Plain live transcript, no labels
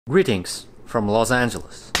Greetings from Los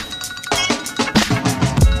Angeles.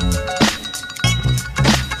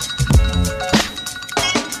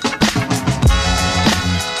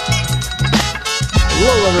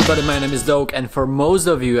 Hello everybody, my name is Doke, and for most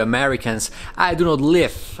of you Americans, I do not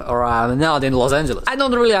live or I'm not in Los Angeles. I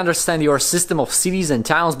don't really understand your system of cities and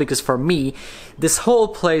towns because for me, this whole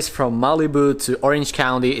place from Malibu to Orange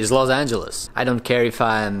County is Los Angeles. I don't care if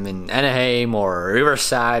I'm in Anaheim or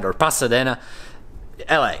Riverside or Pasadena,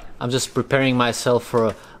 LA. I'm just preparing myself for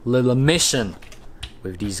a little mission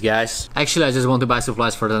with these guys. Actually, I just want to buy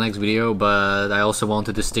supplies for the next video, but I also want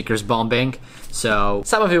to do stickers bombing. So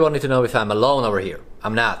some of you wanted to know if I'm alone over here.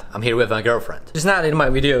 I'm not. I'm here with my girlfriend. She's not in my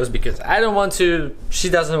videos because I don't want to, she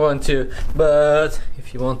doesn't want to, but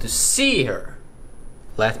if you want to see her,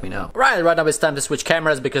 let me know. Right now it's time to switch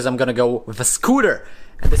cameras because I'm gonna go with a scooter,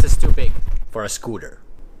 and this is too big for a scooter.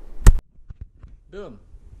 Boom.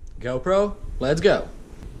 GoPro, let's go.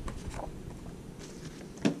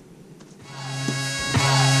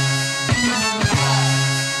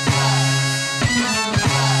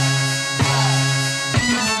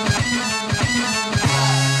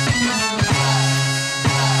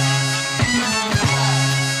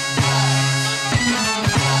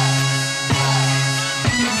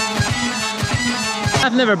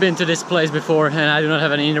 I've never been to this place before and I do not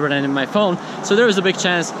have any internet in my phone, so there is a big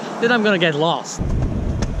chance that I'm gonna get lost.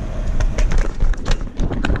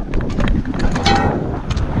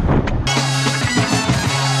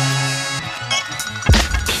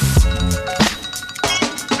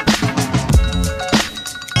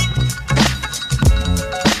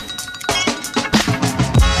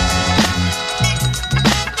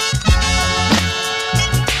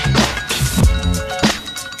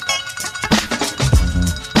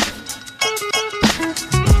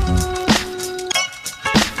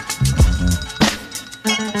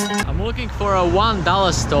 Looking for a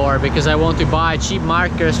 $1 store because I want to buy cheap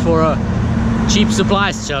markers for a cheap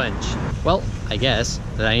supplies challenge. Well, I guess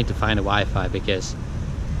that I need to find a Wi-Fi because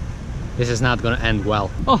this is not gonna end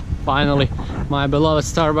well. Oh, finally, my beloved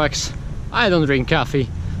Starbucks. I don't drink coffee,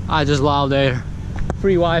 I just love their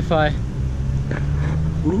free Wi-Fi.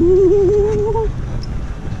 Ooh.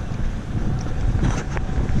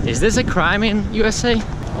 Is this a crime in USA?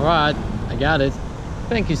 Alright, I got it.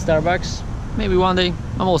 Thank you, Starbucks. Maybe one day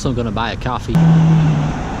I'm also gonna buy a coffee.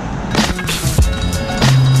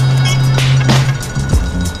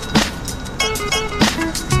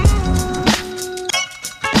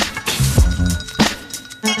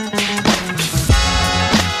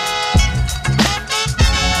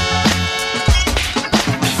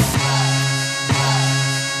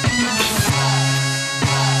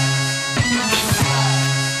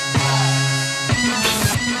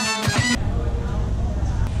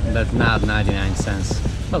 That's not 99 cents,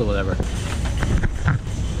 but whatever.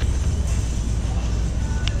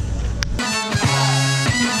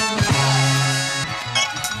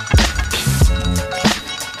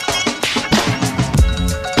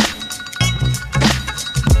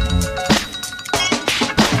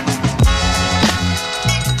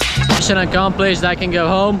 Mission accomplished, I can go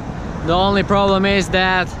home. The only problem is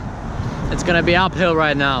that it's gonna be uphill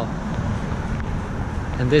right now.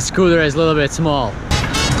 And this scooter is a little bit small.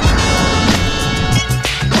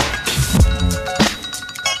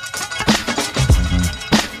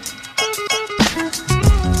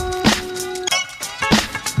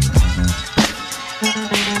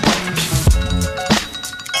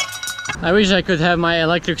 I wish I could have my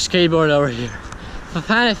electric skateboard over here. The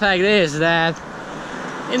funny fact is that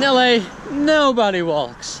in LA nobody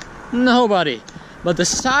walks. Nobody. But the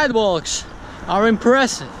sidewalks are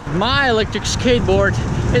impressive. My electric skateboard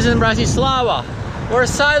is in Bratislava, where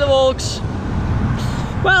sidewalks,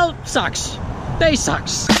 well, sucks. They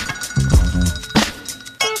sucks.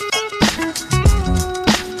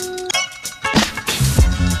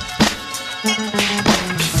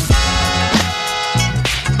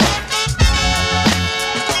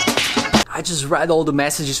 I just read all the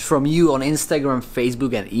messages from you on Instagram,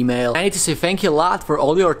 Facebook and email. I need to say thank you a lot for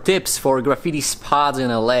all your tips for graffiti spots in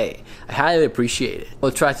LA. I highly appreciate it. I'll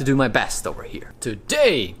try to do my best over here.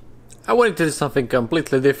 Today, I wanted to do something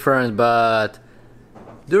completely different, but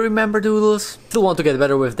do you remember doodles? Still want to get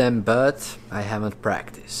better with them, but I haven't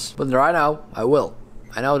practiced. But right now, I will.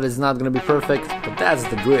 I know that it's not gonna be perfect, but that's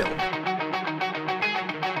the drill.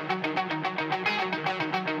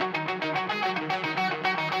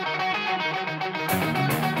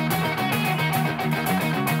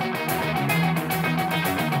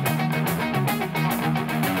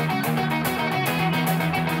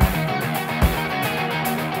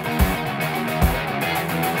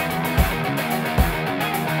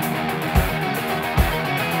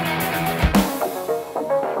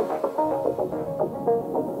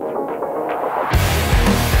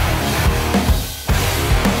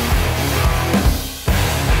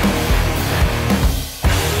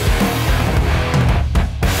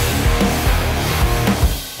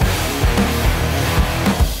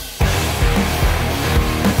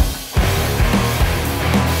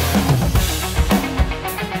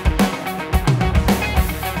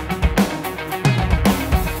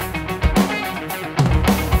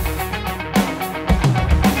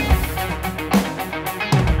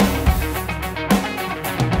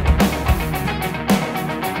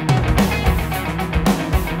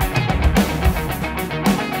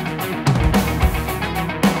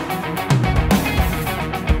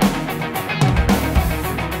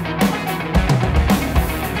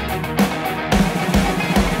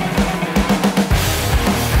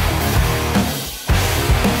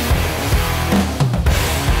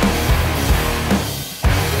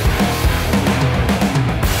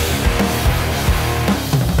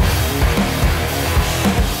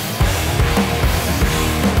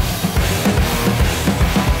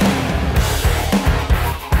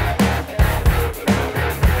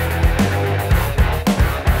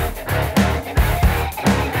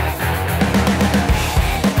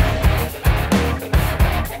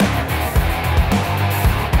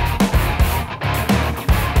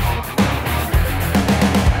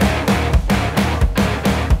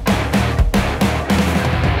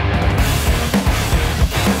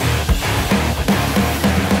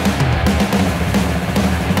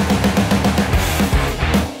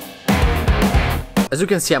 As you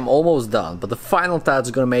can see, I'm almost done, but the final touch is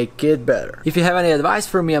gonna make it better. If you have any advice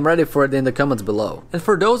for me, I'm ready for it in the comments below. And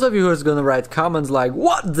for those of you who's gonna write comments like,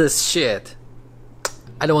 "What this shit?"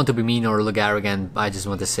 I don't want to be mean or look arrogant, I just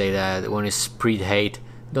want to say that when you spread hate,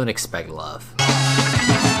 don't expect love.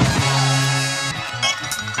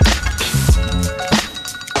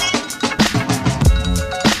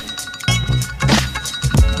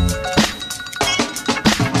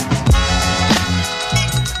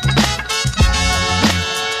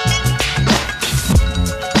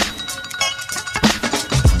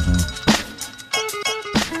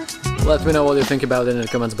 Let me know what you think about it in the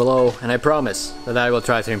comments below, and I promise that I will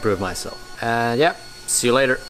try to improve myself. And yeah, see you later.